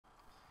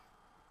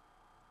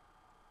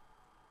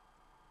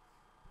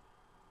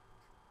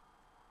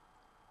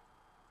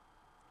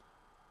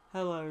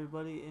Hello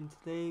everybody, and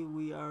today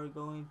we are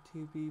going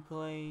to be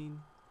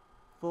playing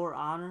For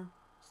Honor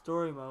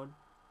Story Mode.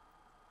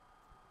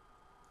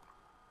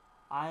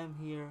 I am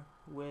here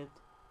with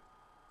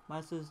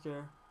my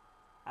sister,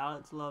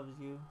 Alex Loves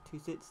You,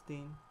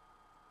 216.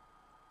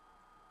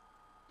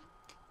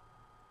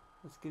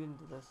 Let's get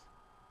into this.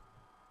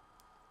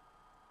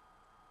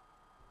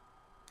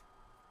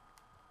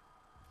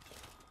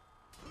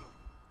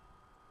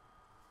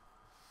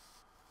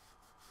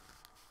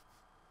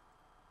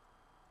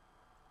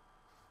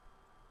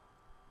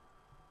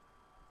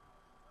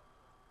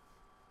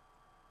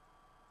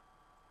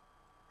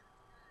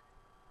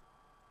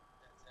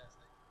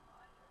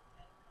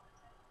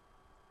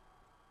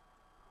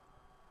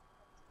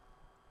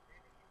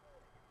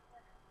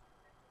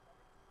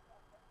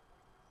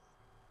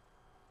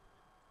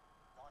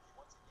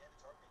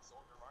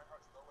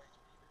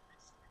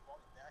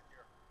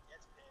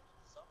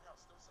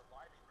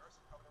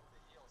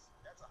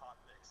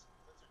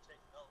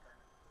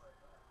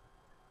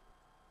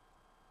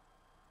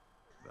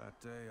 That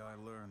day I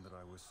learned that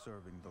I was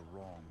serving the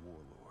wrong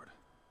warlord.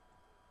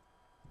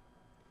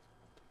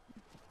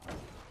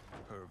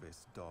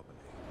 Purvis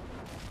Daubeny.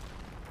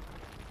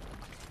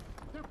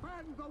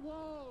 Defend the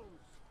walls!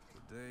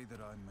 The day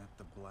that I met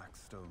the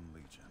Blackstone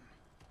Legion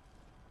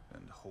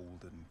and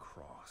Holden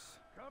Cross.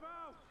 Come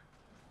out!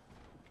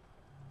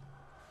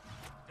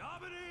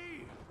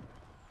 Daubeny!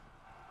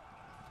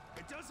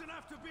 It doesn't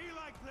have to be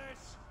like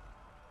this!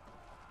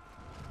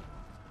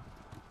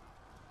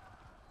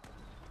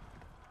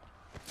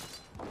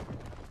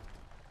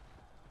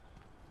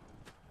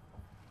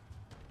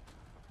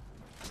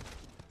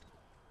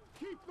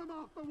 Keep them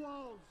off the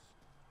walls!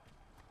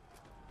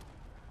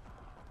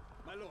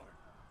 My lord.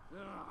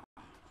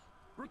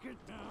 Break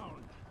it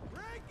down!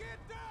 Break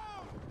it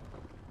down!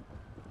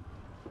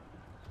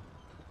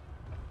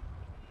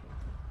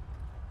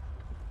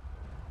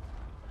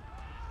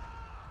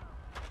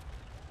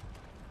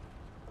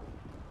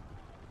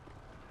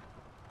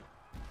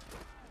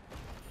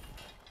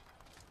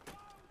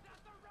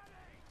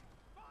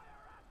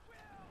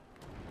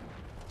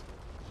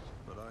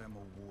 But I am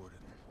a warden.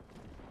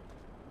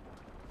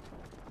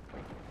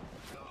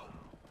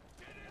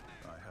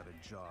 I had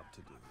a job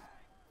to do.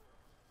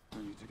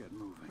 I need to get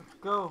moving. Let's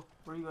go.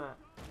 Where you at?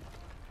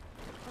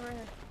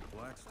 Alright. The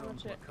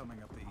Blackstones were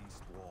coming up the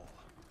east wall.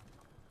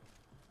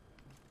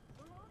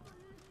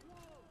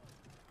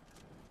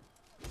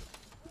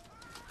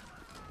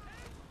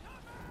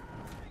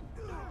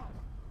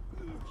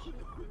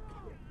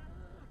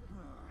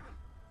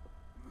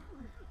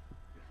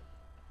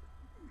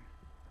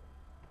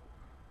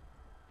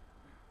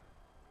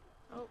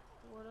 Oh,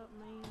 what up,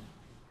 man?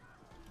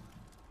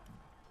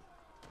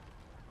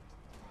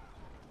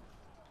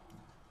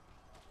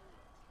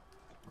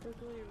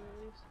 Quickly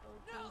release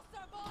OP. No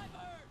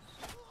survivors!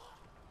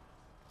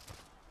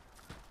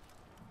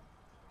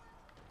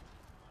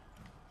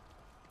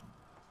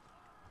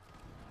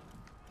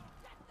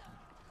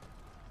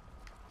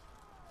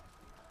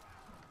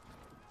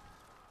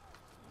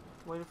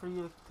 Waiting for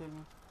you to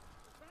continue.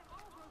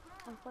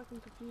 I'm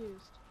fucking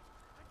confused.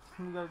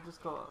 You gotta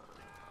just go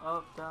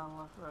up, down,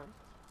 left, right.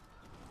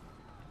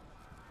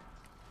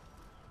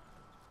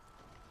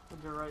 To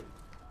your right.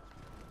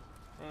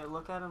 Hey,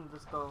 look at him,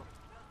 just go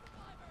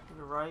to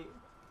the right.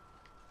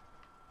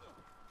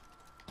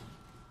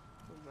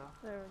 There you go.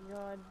 There we go,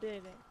 I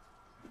did it.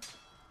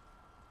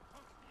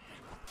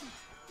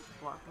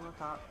 Block from the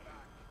top.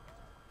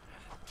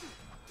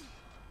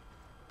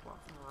 Block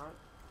from the right.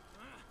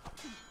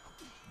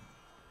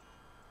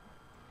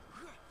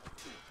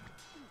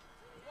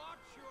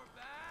 Watch your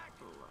back!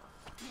 To the left.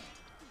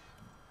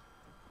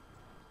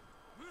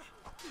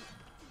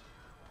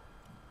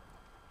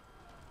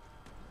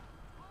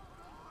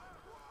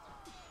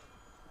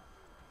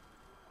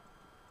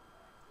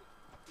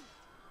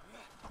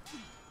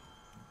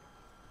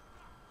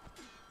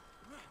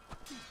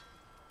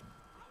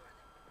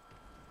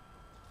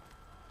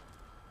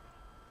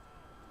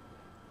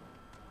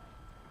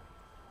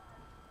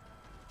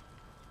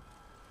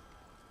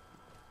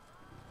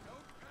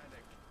 Don't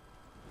panic!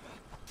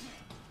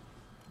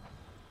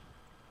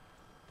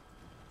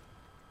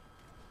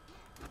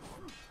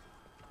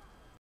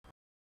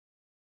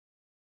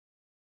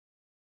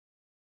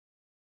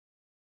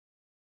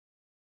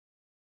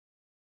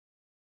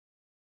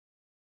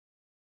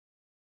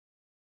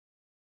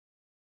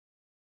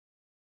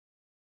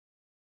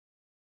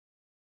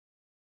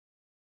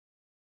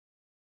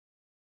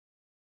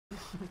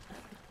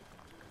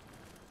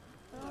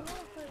 I don't know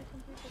if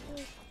some people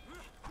do.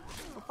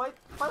 Fight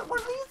one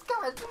of these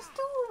guys! There's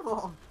two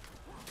of them!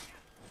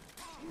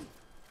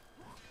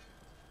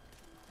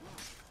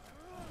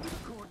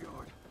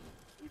 Courtyard!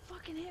 You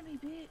fucking hit me,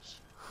 bitch!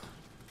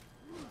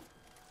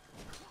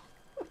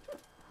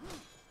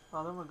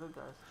 Oh, them were good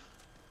guys.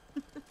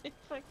 They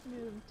fucking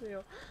hit him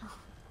too.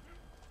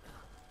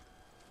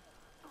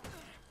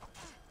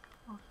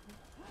 Oh,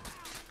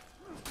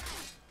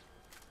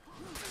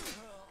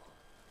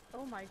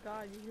 Oh my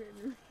god, you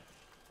hit me.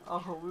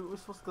 oh we were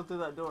supposed to go through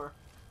that door.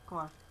 Come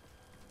on.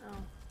 Oh.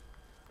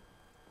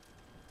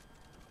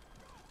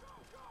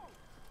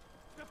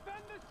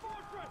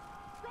 fortress!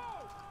 Go!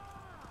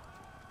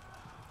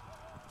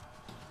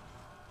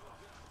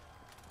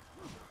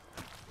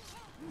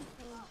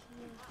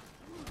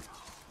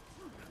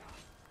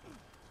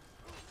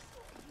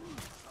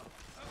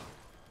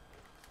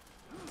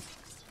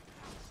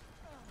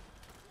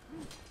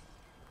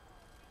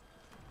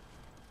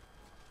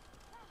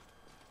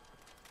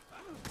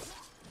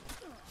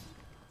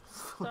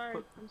 Sorry,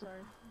 I'm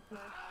sorry.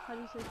 How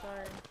do you say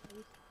sorry?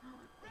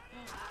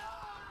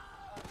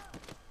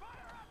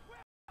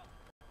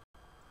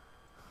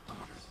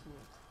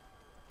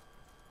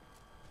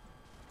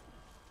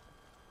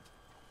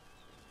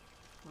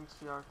 Reach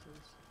the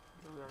archers.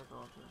 We gotta go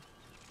up there.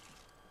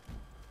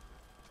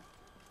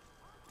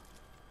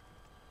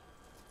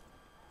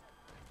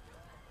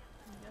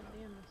 God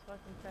damn, it's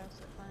fucking fast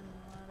at climbing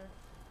the ladder.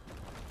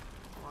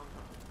 Come on.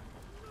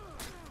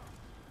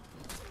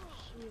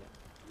 Shit.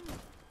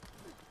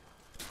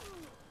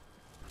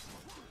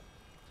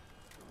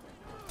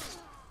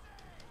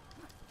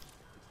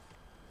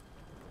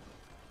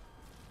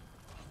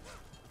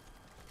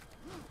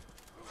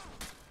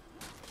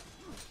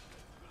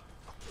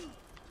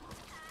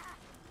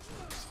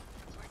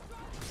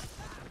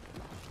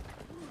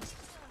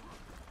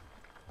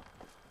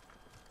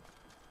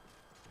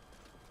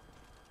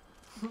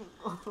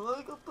 Let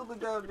me go through the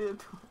goddamn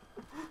door.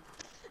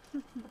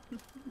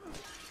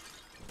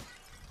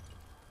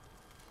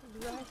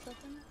 Does that have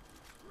stuff in it?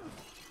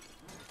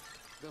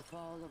 The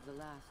fall of the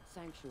last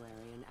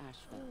sanctuary in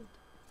Ashfeld.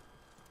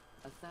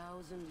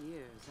 1,000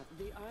 years.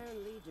 The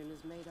Iron Legion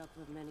is made up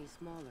of many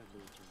smaller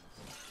legions.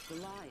 The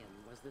lion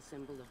was the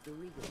symbol of the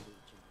Regal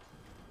Legion.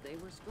 They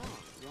were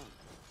strong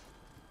once.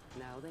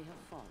 Now they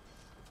have fallen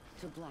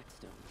to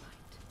Blackstone Light.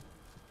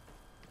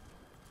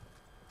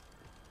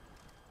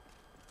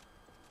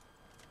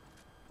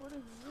 What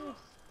is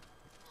this?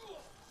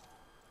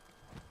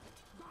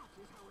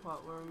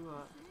 What, where are you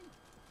at?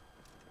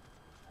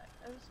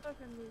 I just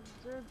fucking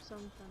observed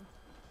something.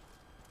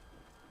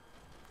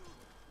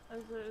 I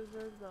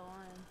observed the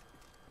lion.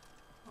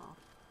 Oh.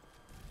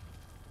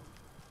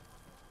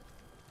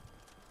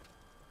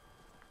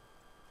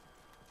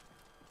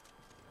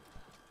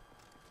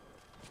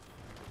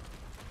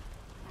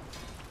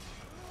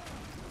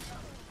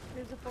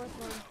 Here's the fourth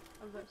one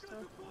of that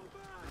stuff.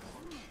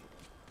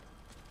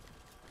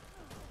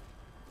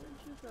 Where'd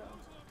you go?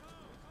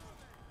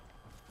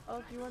 Oh,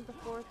 if you want the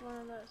fourth one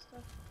of that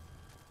stuff.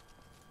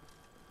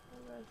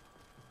 Alright.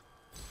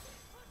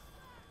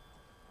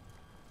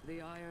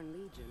 The Iron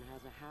Legion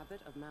has a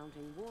habit of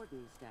mounting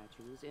warden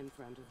statues in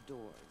front of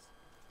doors.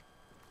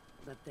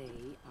 But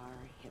they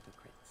are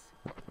hypocrites.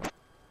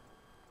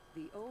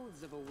 The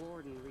oaths of a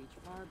warden reach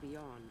far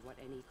beyond what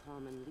any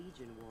common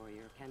Legion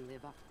warrior can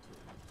live up to.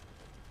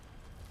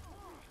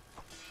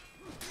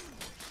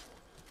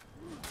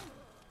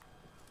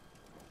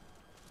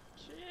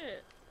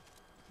 Shit!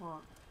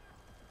 What?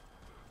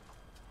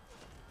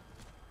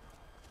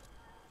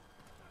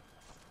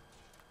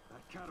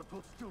 That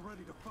catapult's still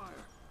ready to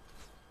fire.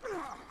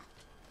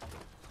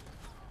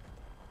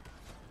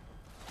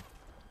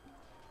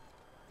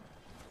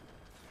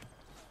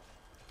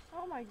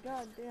 Oh my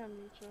god, damn,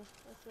 Nietzsche.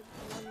 That's the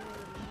one where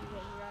you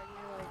got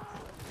your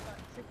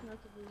like 6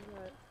 notes of his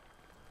gut.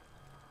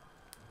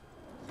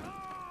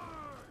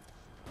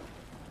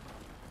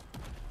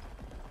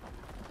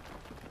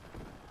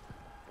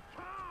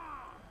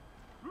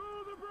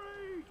 Through the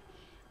breach!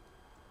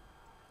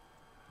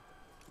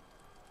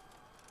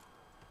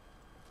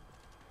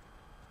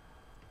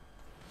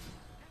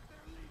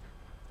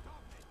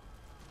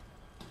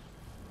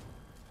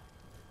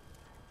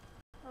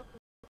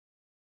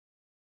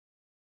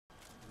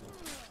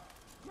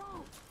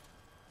 No!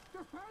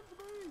 Defend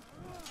me!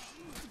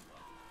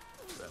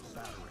 That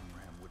battering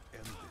ram would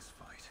end this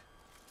fight.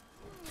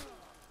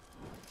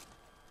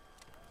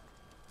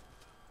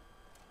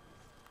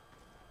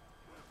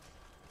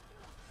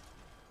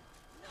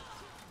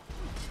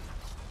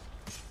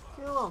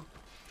 Kill him!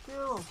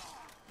 Kill him!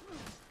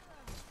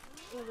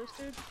 Yeah, this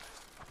dude.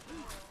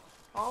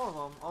 All of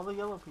them. All the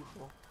yellow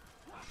people.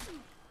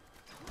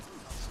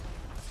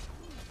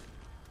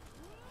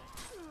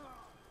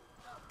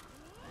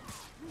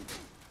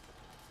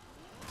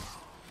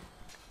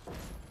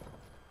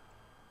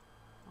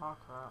 Oh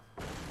crap.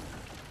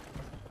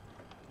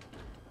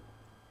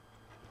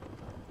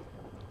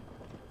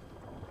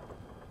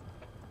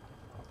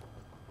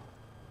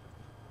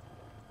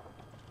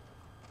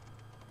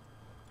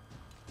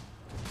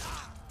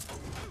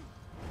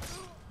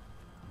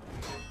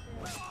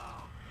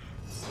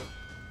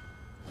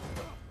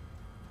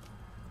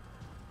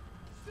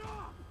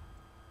 Stop!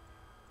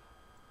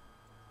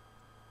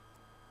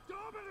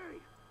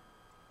 Domini!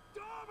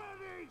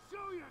 Domini!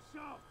 Show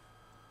yourself!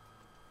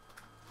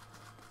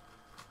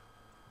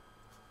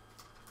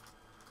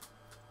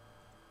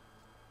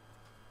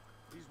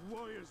 These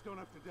warriors don't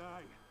have to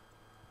die.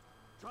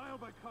 Trial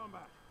by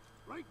combat.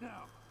 Right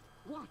now.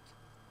 What?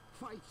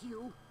 Fight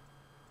you?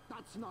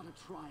 That's not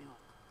a trial.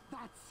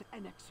 That's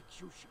an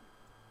execution.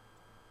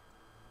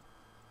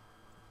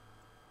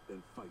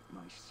 Then fight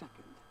my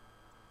second.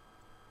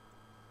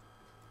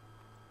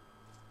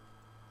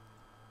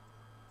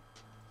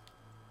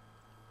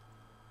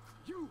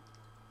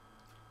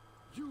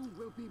 You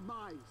will be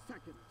my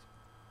second.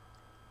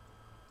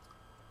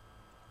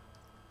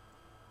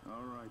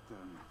 All right,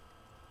 then.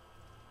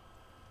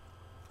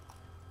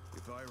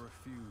 If I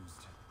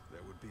refused,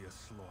 there would be a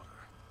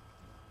slaughter.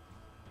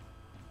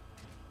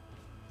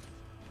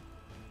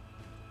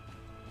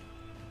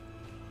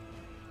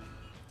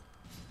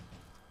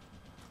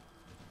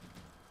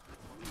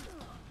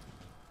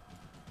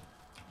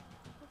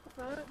 What the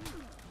fuck?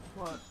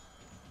 What?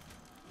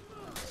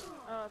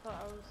 Oh, I thought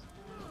I was.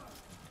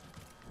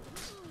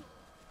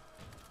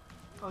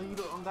 Oh, you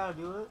don't gotta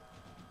do it?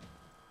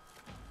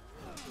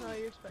 No,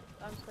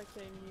 I'm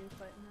spectating you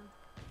fighting him.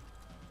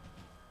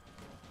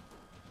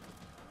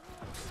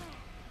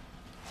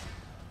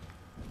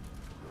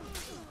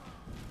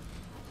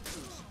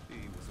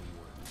 He was a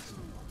warrior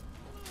too.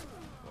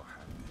 Or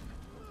had been.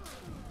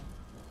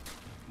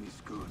 He's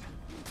good.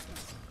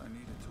 I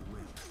needed to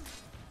win.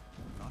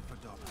 Not for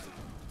double.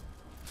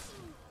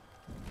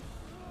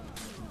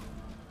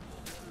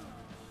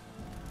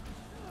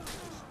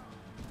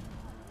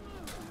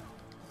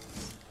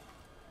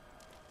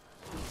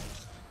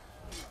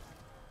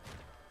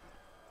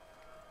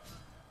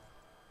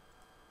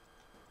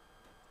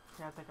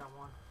 Yeah, I think I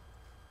won.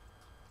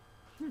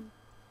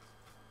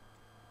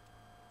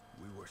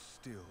 We were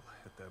still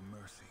at their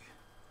mercy.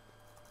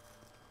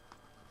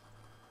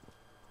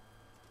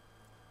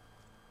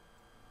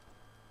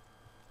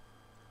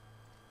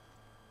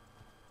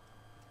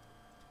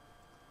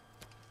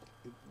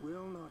 It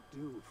will not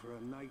do for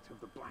a knight of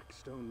the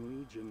Blackstone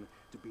Legion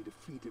to be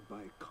defeated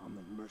by a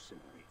common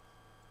mercenary.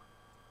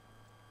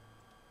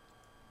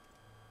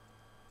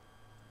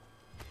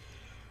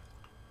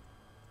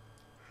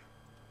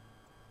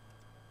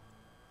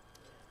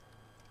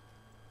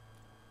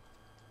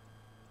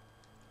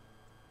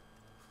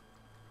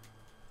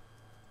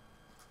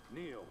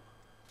 Kneel.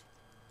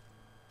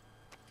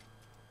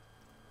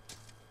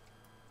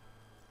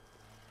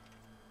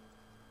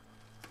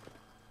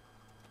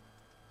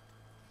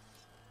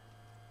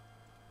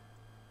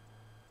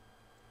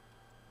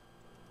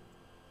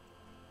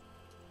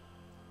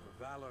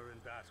 For valor in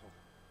battle,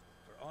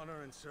 for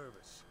honor and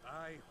service,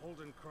 I,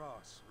 Holden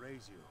Cross,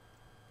 raise you.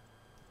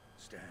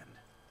 Stand,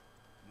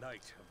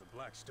 Knight of the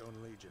Blackstone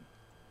Legion.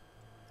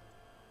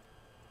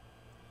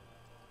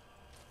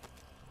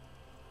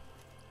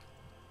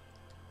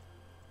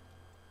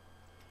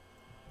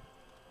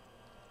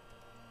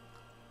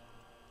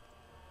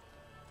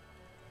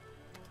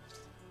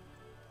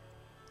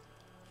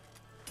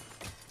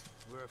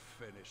 We're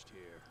finished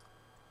here.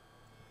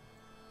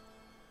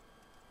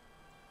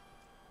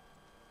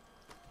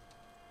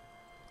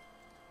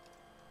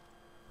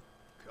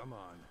 Come on.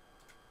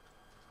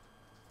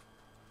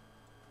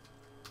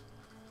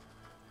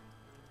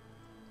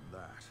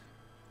 That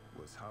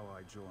was how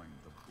I joined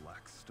the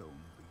Blackstone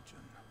Legion.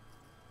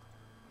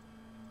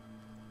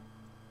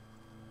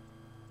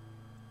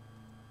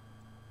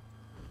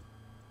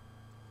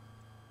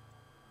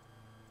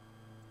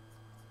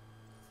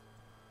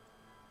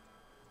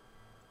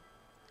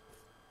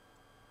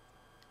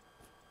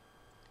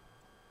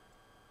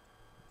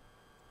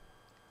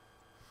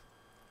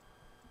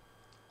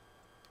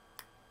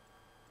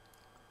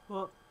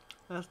 Well,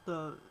 that's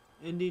the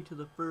ending to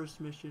the first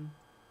mission.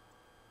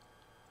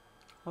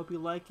 Hope you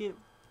like it,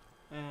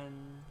 and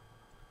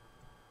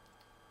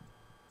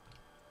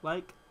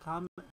like, comment,